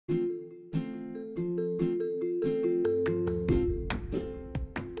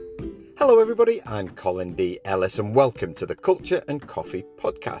Hello everybody, I'm Colin D. Ellis and welcome to the Culture and Coffee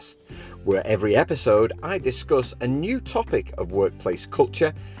podcast, where every episode I discuss a new topic of workplace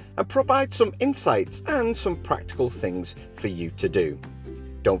culture and provide some insights and some practical things for you to do.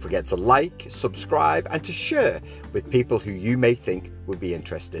 Don't forget to like, subscribe and to share with people who you may think would be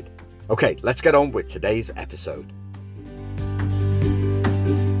interested. Okay, let's get on with today's episode.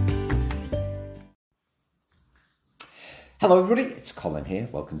 Hello everybody, it's Colin here.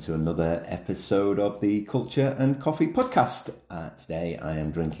 Welcome to another episode of the Culture and Coffee podcast. Today I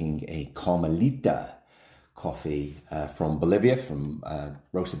am drinking a Carmelita coffee from Bolivia,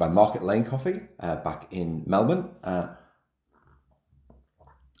 roasted by Market Lane Coffee back in Melbourne.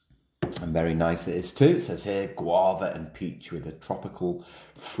 And very nice it is too. It says here guava and peach with a tropical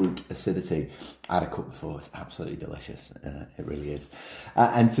fruit acidity. I had a cup before, it's absolutely delicious. It really is.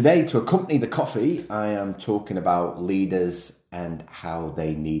 And today, to accompany the coffee, I am talking about leaders and how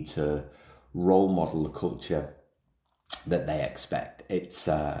they need to role model the culture that they expect. It's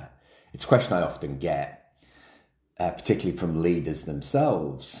a question I often get, particularly from leaders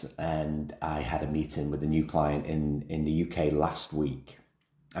themselves. And I had a meeting with a new client in the UK last week.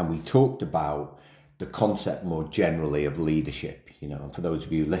 And we talked about the concept more generally of leadership. You know, for those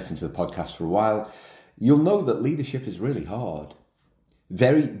of you who listen to the podcast for a while, you'll know that leadership is really hard.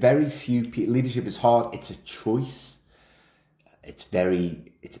 Very few people. Leadership is hard. It's a choice. It's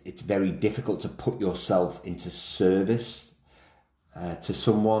very difficult to put yourself into service to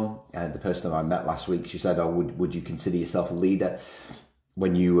someone. And the person that I met last week, she said, "Oh, would you consider yourself a leader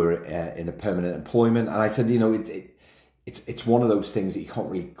when you were in a permanent employment?" And I said, you know, It's one of those things that you can't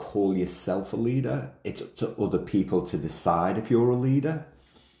really call yourself a leader. It's up to other people to decide if you're a leader.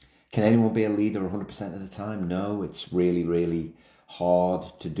 Can anyone be a leader 100% of the time? No, it's really, really hard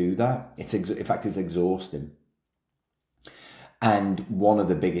to do that. In fact, it's exhausting. And one of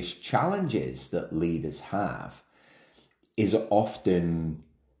the biggest challenges that leaders have is often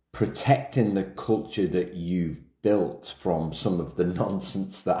protecting the culture that you've built from some of the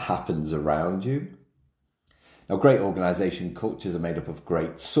nonsense that happens around you. Now, great organisation cultures are made up of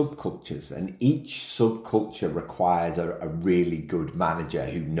great subcultures, and each subculture requires a really good manager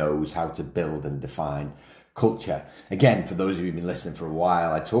who knows how to build and define culture. Again, for those of you who've been listening for a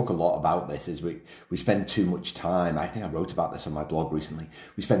while, I talk a lot about this. Is we spend too much time. I think I wrote about this on my blog recently.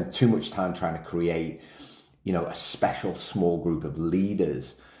 We spend too much time trying to create, you know, a special small group of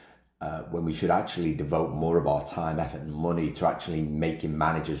leaders when we should actually devote more of our time, effort, and money to actually making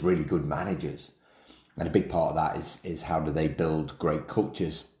managers really good managers. And a big part of that is how do they build great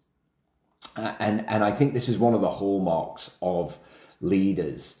cultures. And I think this is one of the hallmarks of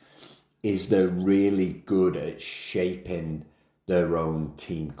leaders, is they're really good at shaping their own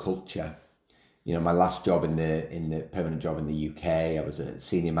team culture. You know, my last job in the permanent job in the UK, I was a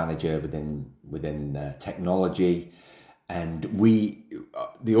senior manager within technology. And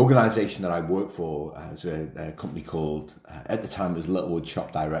the organisation that I worked for was a company called, at the time it was Littlewood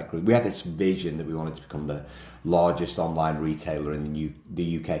Shop Direct Group. We had this vision that we wanted to become the largest online retailer in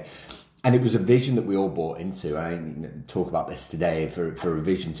the UK. And it was a vision that we all bought into. I talk about this today. For a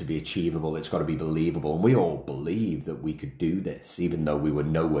vision to be achievable, it's got to be believable. And we all believed that we could do this, even though we were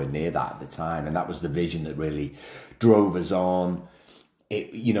nowhere near that at the time. And that was the vision that really drove us on.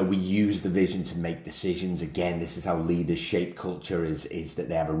 We use the vision to make decisions. Again, this is how leaders shape culture, is that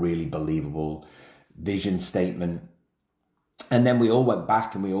they have a really believable vision statement. And then we all went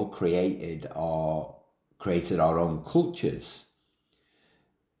back and we all created our own cultures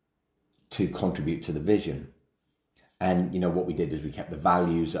to contribute to the vision. And, you know, what we did is we kept the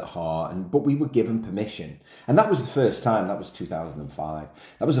values at heart, but we were given permission. And that was the first time, that was 2005.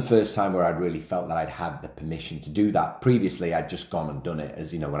 That was the first time where I'd really felt that I'd had the permission to do that. Previously, I'd just gone and done it.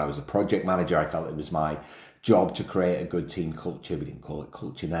 As you know, when I was a project manager, I felt it was my job to create a good team culture. We didn't call it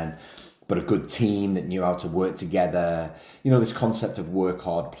culture then, but a good team that knew how to work together. You know, this concept of work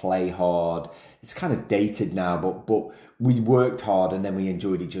hard, play hard. It's kind of dated now, but we worked hard and then we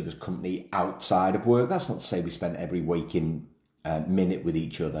enjoyed each other's company outside of work. That's not to say we spent every waking minute with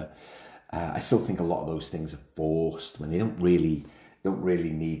each other. I still think a lot of those things are forced when they don't really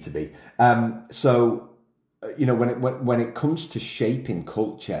need to be. You know, when it comes to shaping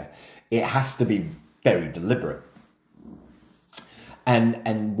culture, it has to be very deliberate.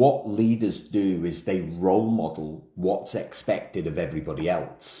 And what leaders do is they role model what's expected of everybody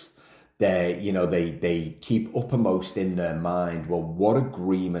else. They keep uppermost in their mind, well, what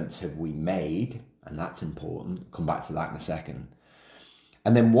agreements have we made? And that's important. Come back to that in a second.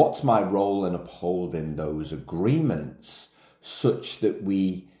 And then what's my role in upholding those agreements such that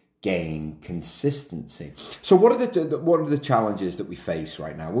we gain consistency. So what are the challenges that we face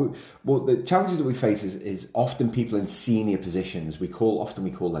right now? Well, the challenges that we face is often people in senior positions. We call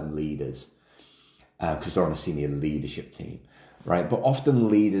them leaders because they're on a senior leadership team, right? But often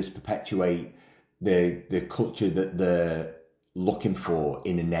leaders perpetuate the culture that they're looking for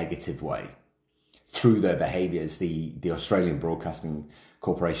in a negative way through their behaviours. The Australian Broadcasting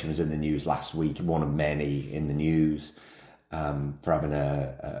Corporation was in the news last week, one of many in the news, for having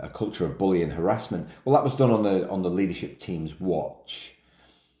a culture of bullying and harassment. Well, that was done on the leadership team's watch,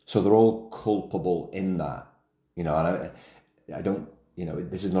 so they're all culpable in that. And I don't.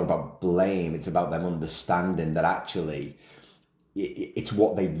 This is not about blame. It's about them understanding that actually it's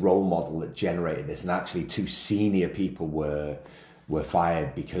what they role model that generated this, and actually two senior people were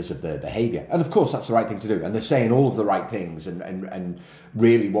fired because of their behaviour. And of course that's the right thing to do, and they're saying all of the right things, and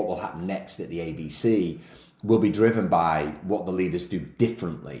really what will happen next at the ABC will be driven by what the leaders do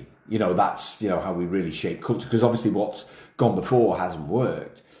differently. That's how we really shape culture, because obviously what's gone before hasn't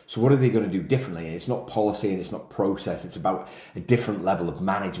worked. So what are they going to do differently? And it's not policy and it's not process, it's about a different level of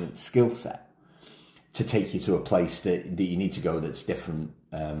management skill set to take you to a place that you need to go that's different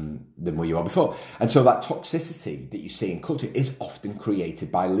than where you are before. And so that toxicity that you see in culture is often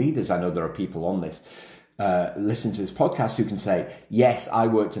created by leaders. I know there are people on this, listen to this podcast, who can say, yes, I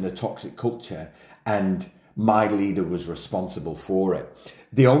worked in a toxic culture and my leader was responsible for it.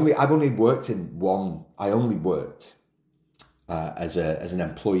 I only worked as an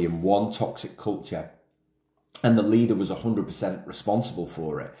employee in one toxic culture, and the leader was 100% responsible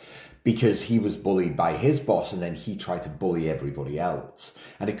for it, because he was bullied by his boss and then he tried to bully everybody else.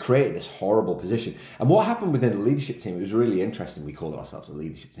 And it created this horrible position. And what happened within the leadership team, it was really interesting. We called ourselves a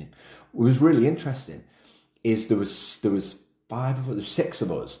leadership team. What was really interesting is there was 6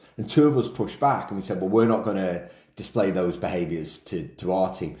 of us, and 2 of us pushed back and we said, well, we're not going to display those behaviours to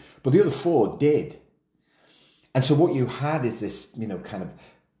our team. But the other 4 did. And so what you had is this, kind of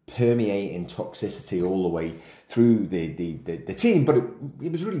permeating toxicity all the way through the team, but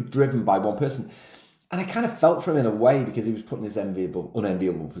it was really driven by one person. And I kind of felt for him in a way, because he was put in this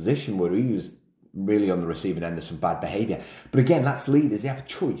unenviable position where he was really on the receiving end of some bad behaviour. But again, that's leaders. They have a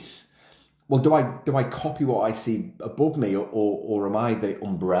choice. Well, do I copy what I see above me, or am I the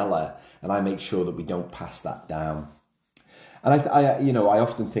umbrella and I make sure that we don't pass that down? And I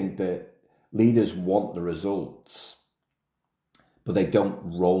often think that leaders want the results, but they don't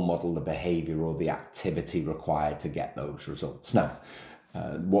role model the behaviour or the activity required to get those results. Now,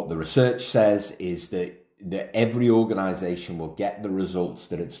 what the research says is that every organisation will get the results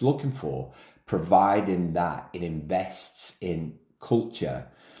that it's looking for, providing that it invests in culture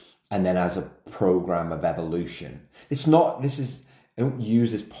and then as a programme of evolution. I don't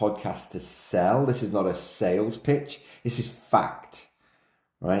use this podcast to sell. This is not a sales pitch. This is fact.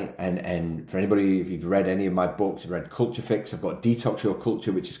 Right, and for anybody, if you've read any of my books, you've read Culture Fix, I've got Detox Your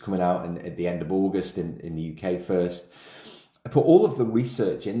Culture, which is coming out at the end of August in the UK first. I put all of the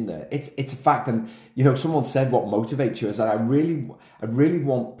research in there. It's a fact, and someone said what motivates you is that I really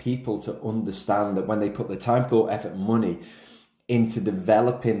want people to understand that when they put the time, thought, effort, and money into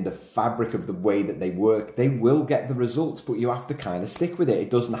developing the fabric of the way that they work, they will get the results, but you have to kind of stick with it. It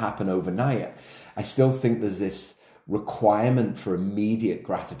doesn't happen overnight. I still think there's this requirement for immediate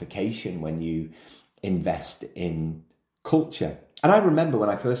gratification when you invest in culture. And I remember when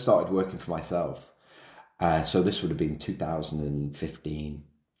I first started working for myself, so this would have been 2015,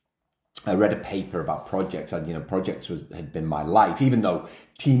 I read a paper about projects. Projects had been my life, even though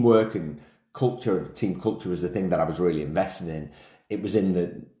teamwork and team culture was the thing that I was really invested in. It was in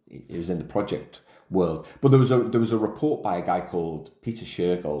the project world. But there was a report by a guy called Peter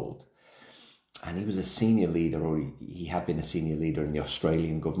Shergold, and he was a senior leader, or he had been a senior leader in the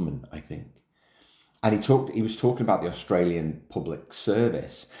Australian government, I think. And he was talking about the Australian public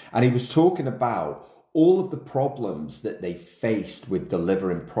service, and he was talking about all of the problems that they faced with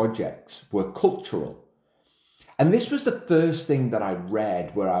delivering projects were cultural. And this was the first thing that I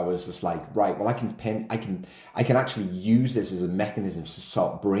read where I was just like, right, well, I can actually use this as a mechanism to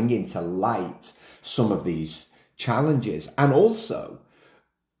start bringing to light some of these challenges, and also,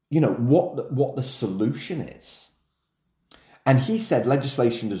 what the solution is. And he said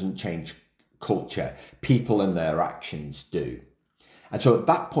legislation doesn't change culture, people and their actions do. And so at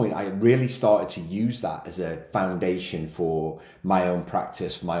that point, I really started to use that as a foundation for my own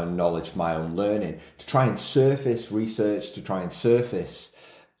practice, for my own knowledge, for my own learning, to try and surface research, to try and surface,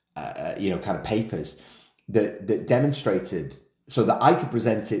 kind of papers that demonstrated, so that I could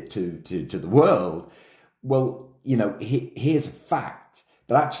present it to the world. Well, here's a fact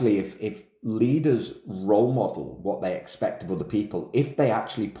that actually, if leaders role model what they expect of other people, if they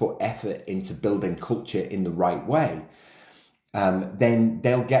actually put effort into building culture in the right way, then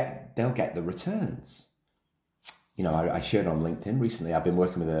they'll get the returns. You know, I shared on LinkedIn recently, I've been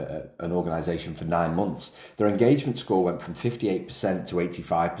working with an organisation for 9 months. Their engagement score went from 58% to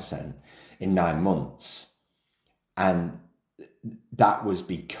 85% in 9 months. And that was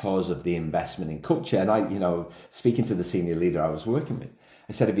because of the investment in culture. And I, you know, speaking to the senior leader I was working with,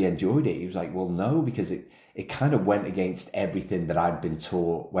 I said, have you enjoyed it? He was like, well, no, because it kind of went against everything that I'd been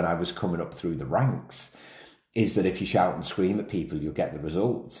taught when I was coming up through the ranks, is that if you shout and scream at people, you'll get the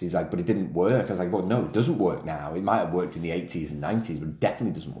results. He's like, but it didn't work. I was like, well, no, it doesn't work now. It might have worked in the 80s and 90s, but it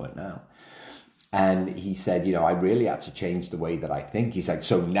definitely doesn't work now. And he said, you know, I really had to change the way that I think. He's like,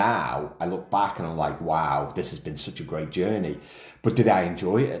 so now I look back and I'm like, wow, this has been such a great journey. But did I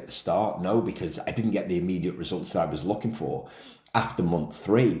enjoy it at the start? No, because I didn't get the immediate results that I was looking for after month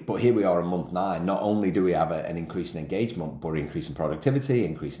 3. But here we are in month 9. Not only do we have an increase in engagement, but an increase in productivity,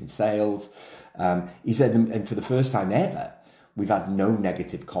 increase in sales. He said, and for the first time ever, we've had no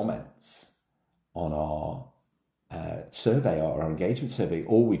negative comments on our survey, or our engagement survey.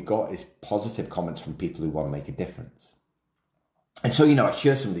 All we've got is positive comments from people who want to make a difference. And so, you know, I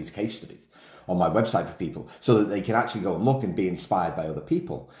share some of these case studies on my website for people so that they can actually go and look and be inspired by other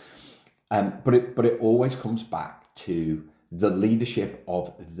people. But it always comes back to the leadership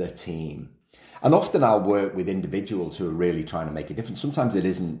of the team. And often I'll work with individuals who are really trying to make a difference. Sometimes it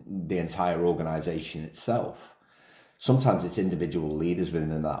isn't the entire organization itself. Sometimes it's individual leaders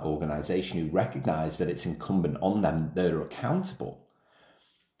within that organization who recognize that it's incumbent on them, they're accountable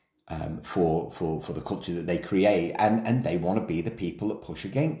for the culture that they create, and they want to be the people that push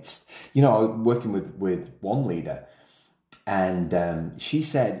against. You know, I'm working with one leader, and she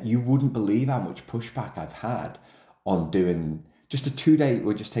said, you wouldn't believe how much pushback I've had on doing just a 2-day,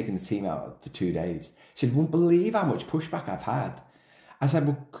 we're just taking the team out for 2 days. She said, you wouldn't believe how much pushback I've had. I said,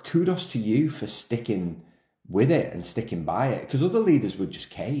 well, kudos to you for sticking with it and sticking by it, because other leaders would just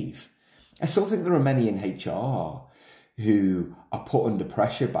cave. I still think there are many in HR who are put under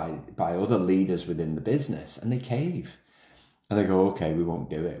pressure by other leaders within the business, and they cave. And they go, okay, we won't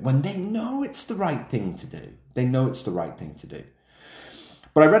do it. When they know it's the right thing to do. They know it's the right thing to do.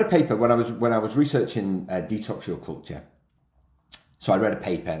 But I read a paper when I was researching Detox Your Culture. So I read a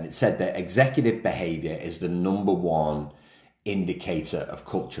paper and it said that executive behavior is the number one indicator of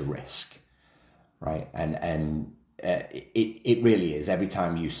culture risk, right? And it really is. Every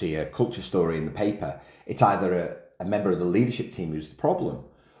time you see a culture story in the paper, it's either a member of the leadership team who's the problem,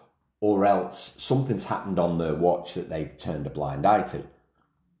 or else something's happened on their watch that they've turned a blind eye to.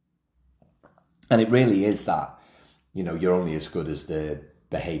 And it really is that, you know, you're only as good as the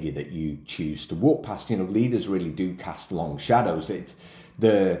behavior that you choose to walk past. You know, leaders really do cast long shadows. It's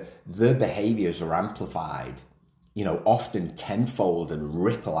the behaviors are amplified, you know, often tenfold and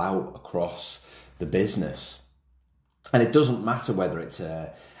ripple out across the business. And it doesn't matter whether it's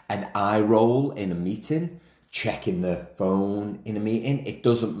an eye roll in a meeting, checking their phone in a meeting. It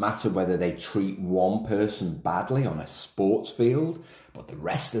doesn't matter whether they treat one person badly on a sports field, but the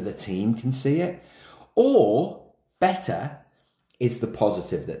rest of the team can see it. Or better, is the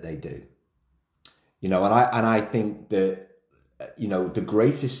positive that they do. You know, and I think that, you know, the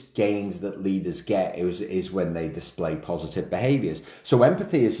greatest gains that leaders get is when they display positive behaviors. So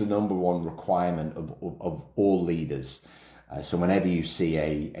empathy is the number one requirement of all leaders. So whenever you see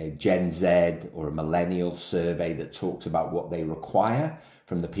a Gen Z or a millennial survey that talks about what they require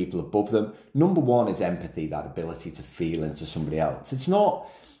from the people above them, number one is empathy, that ability to feel into somebody else. It's not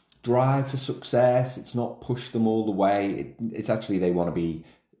drive for success. It's not push them all the way. It's actually they want to be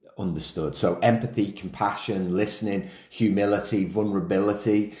understood. So empathy, compassion, listening, humility,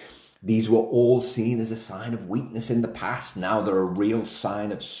 vulnerability. These were all seen as a sign of weakness in the past. Now they're a real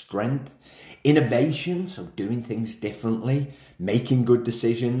sign of strength. Innovation, so doing things differently, making good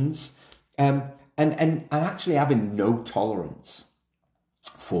decisions, and actually having no tolerance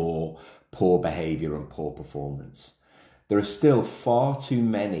for poor behavior and poor performance. There are still far too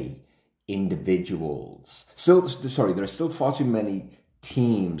many individuals. There are still far too many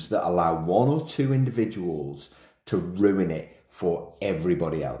teams that allow one or two individuals to ruin it for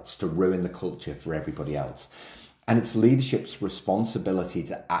everybody else, to ruin the culture for everybody else. And it's leadership's responsibility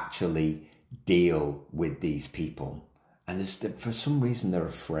to actually deal with these people. And for some reason, they're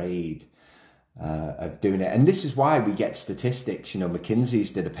afraid of doing it. And this is why we get statistics. You know,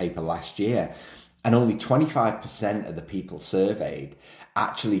 McKinsey's did a paper last year, and only 25% of the people surveyed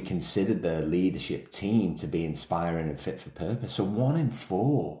actually considered their leadership team to be inspiring and fit for purpose. So 1 in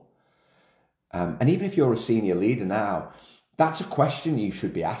 4. And even if you're a senior leader now, that's a question you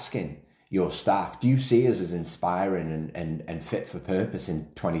should be asking. your staff? Do you see us as inspiring and fit for purpose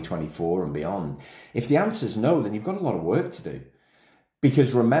in 2024 and beyond? If the answer is no, then you've got a lot of work to do.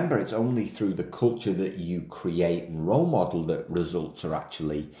 Because remember, it's only through the culture that you create and role model that results are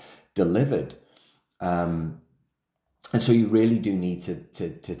actually delivered. And so you really do need to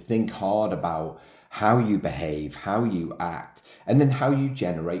think hard about how you behave, how you act, and then how you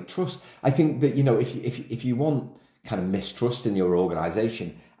generate trust. I think that, if you want kind of mistrust in your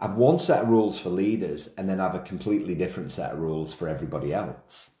organization, have one set of rules for leaders and then have a completely different set of rules for everybody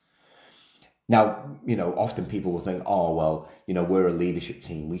else. Now, often people will think, oh, well, we're a leadership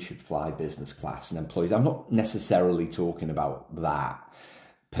team, we should fly business class and employees. I'm not necessarily talking about that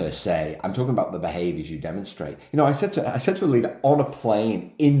per se. I'm talking about the behaviors you demonstrate. I said to a leader on a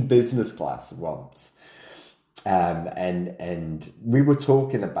plane in business class once, and we were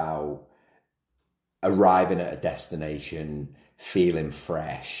talking about arriving at a destination, feeling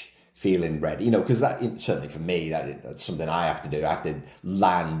fresh, feeling ready, because that, certainly for me, that's something I have to do. I have to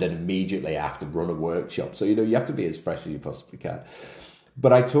land and immediately I have to run a workshop. So, you have to be as fresh as you possibly can.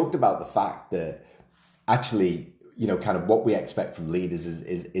 But I talked about the fact that actually, kind of what we expect from leaders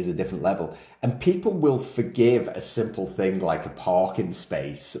is a different level. And people will forgive a simple thing like a parking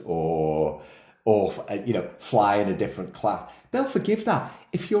space or fly in a different class. They'll forgive that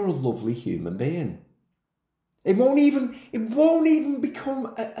if you're a lovely human being. It won't even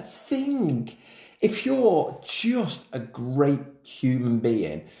become a thing if you're just a great human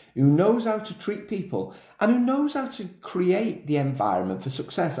being who knows how to treat people and who knows how to create the environment for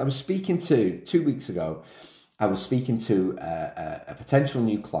success. I was speaking to 2 weeks ago. I was speaking to a potential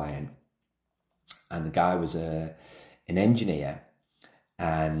new client, and the guy was an engineer,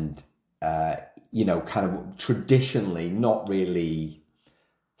 and kind of traditionally not really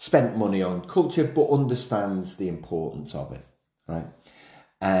spent money on culture, but understands the importance of it, right?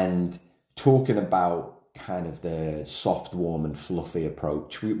 And talking about kind of the soft, warm, and fluffy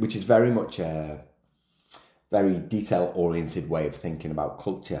approach, which is very much a very detail-oriented way of thinking about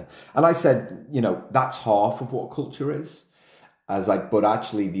culture. And I said, that's half of what culture is. I was like, but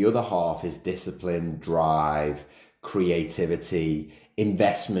actually the other half is discipline, drive, creativity,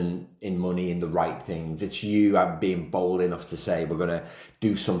 investment in money in the right things. It's you being bold enough to say we're going to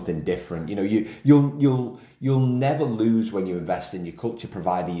do something different. You'll never lose when you invest in your culture,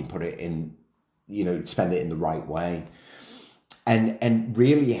 provided you put it in, spend it in the right way, and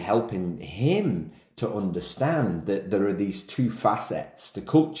really helping him to understand that there are these two facets to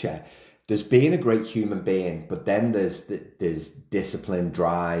culture. There's being a great human being, but then there's discipline,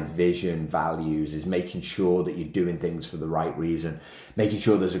 drive, vision, values, is making sure that you're doing things for the right reason, making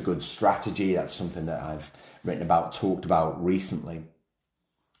sure there's a good strategy. That's something that I've written about, talked about recently.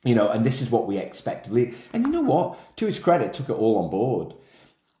 And this is what we expect of leaders. And you know what? To his credit, took it all on board.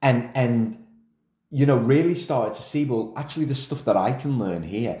 And really started to see, well, actually there's stuff that I can learn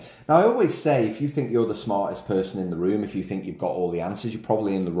here. Now, I always say, if you think you're the smartest person in the room, if you think you've got all the answers, you're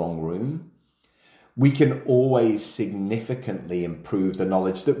probably in the wrong room. We can always significantly improve the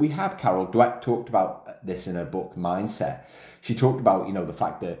knowledge that we have. Carol Dweck talked about this in her book, Mindset. She talked about, the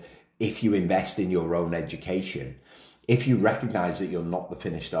fact that if you invest in your own education, if you recognize that you're not the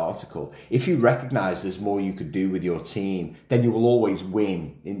finished article, if you recognize there's more you could do with your team, then you will always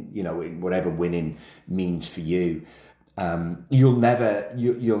win in whatever winning means for you. You'll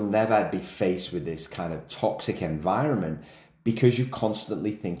never be faced with this kind of toxic environment because you're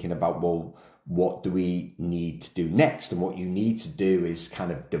constantly thinking about, well, what do we need to do next? And what you need to do is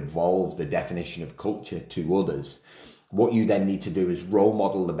kind of devolve the definition of culture to others. What you then need to do is role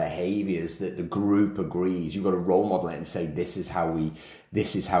model the behaviors that the group agrees. You've got to role model it and say, this is how we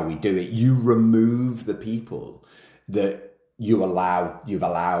do it. You remove the people that you've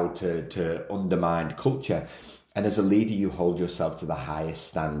allowed to undermine culture. And as a leader, you hold yourself to the highest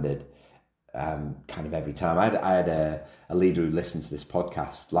standard kind of every time. I had a leader who listened to this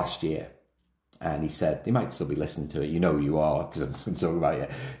podcast last year, and he said, he might still be listening to it, who you are, because I'm talking about you,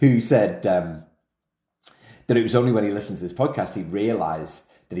 who said that it was only when he listened to this podcast he realised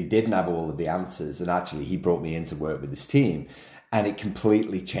that he didn't have all of the answers, and actually he brought me in to work with his team, and it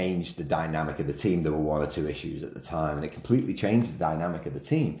completely changed the dynamic of the team. There were one or two issues at the time, and it completely changed the dynamic of the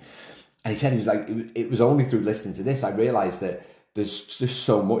team. And he said, he was like, it was only through listening to this I realised that there's just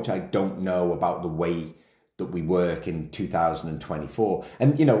so much I don't know about the way that we work in 2024.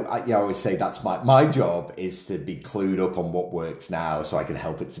 And, I always say that's my job is to be clued up on what works now so I can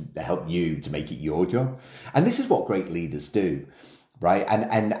help you to make it your job. And this is what great leaders do, right?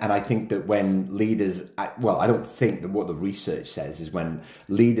 And I think that when leaders, I don't think that what the research says is when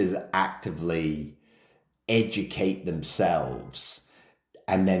leaders actively educate themselves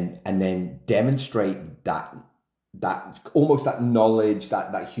and then demonstrate that almost that knowledge,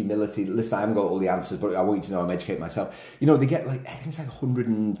 that humility. Listen, I haven't got all the answers, but I want you to know I'm educating myself. They get I think it's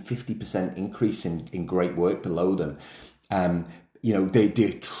 150% increase in great work below them. The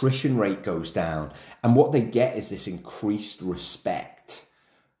attrition rate goes down, and what they get is this increased respect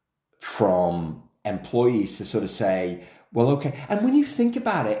from employees to sort of say, well, okay. And when you think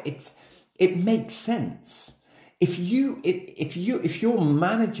about it, it makes sense. If your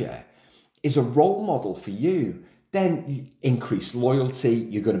manager is a role model for you, then you increase loyalty.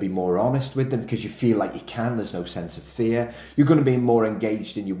 You're going to be more honest with them because you feel like you can. There's no sense of fear. You're going to be more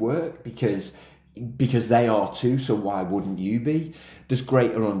engaged in your work because they are too. So why wouldn't you be? There's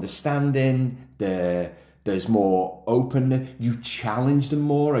greater understanding. There's more openness. You challenge them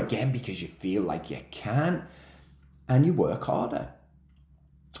more, again, because you feel like you can, and you work harder.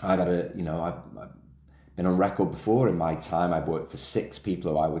 I've been on record before in my time. I've worked for 6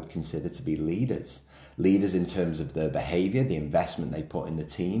 people who I would consider to be leaders in terms of their behaviour, the investment they put in the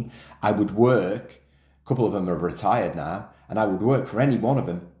team. I would work, a couple of them are retired now, and I would work for any one of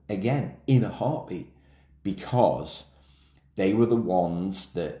them again in a heartbeat, because they were the ones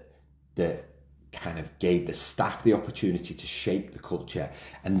that kind of gave the staff the opportunity to shape the culture,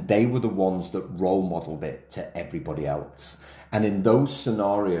 and they were the ones that role modelled it to everybody else. And in those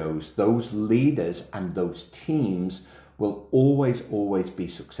scenarios, those leaders and those teams will always be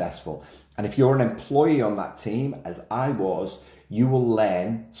successful. And if you're an employee on that team, as I was, you will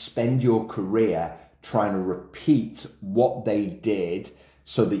then spend your career trying to repeat what they did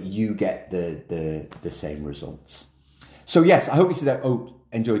so that you get the same results. So yes, I hope you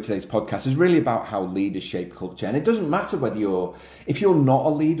enjoyed today's podcast. It's really about how leaders shape culture. And it doesn't matter if you're not a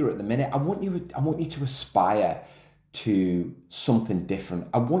leader at the minute, I want you to aspire to something different.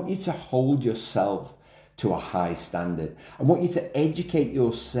 I want you to hold yourself to a high standard. I want you to educate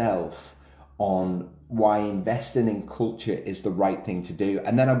yourself on why investing in culture is the right thing to do.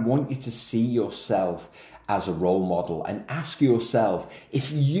 And then I want you to see yourself as a role model and ask yourself,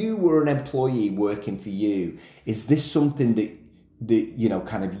 if you were an employee working for you, is this something that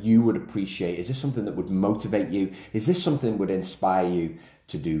you would appreciate? Is this something that would motivate you? Is this something that would inspire you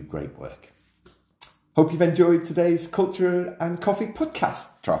to do great work? Hope you've enjoyed today's Culture and Coffee podcast.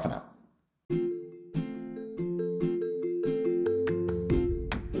 Try for now.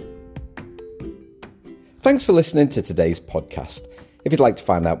 Thanks for listening to today's podcast. If you'd like to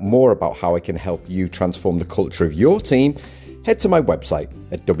find out more about how I can help you transform the culture of your team, head to my website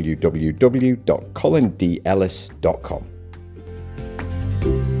at www.colindellis.com.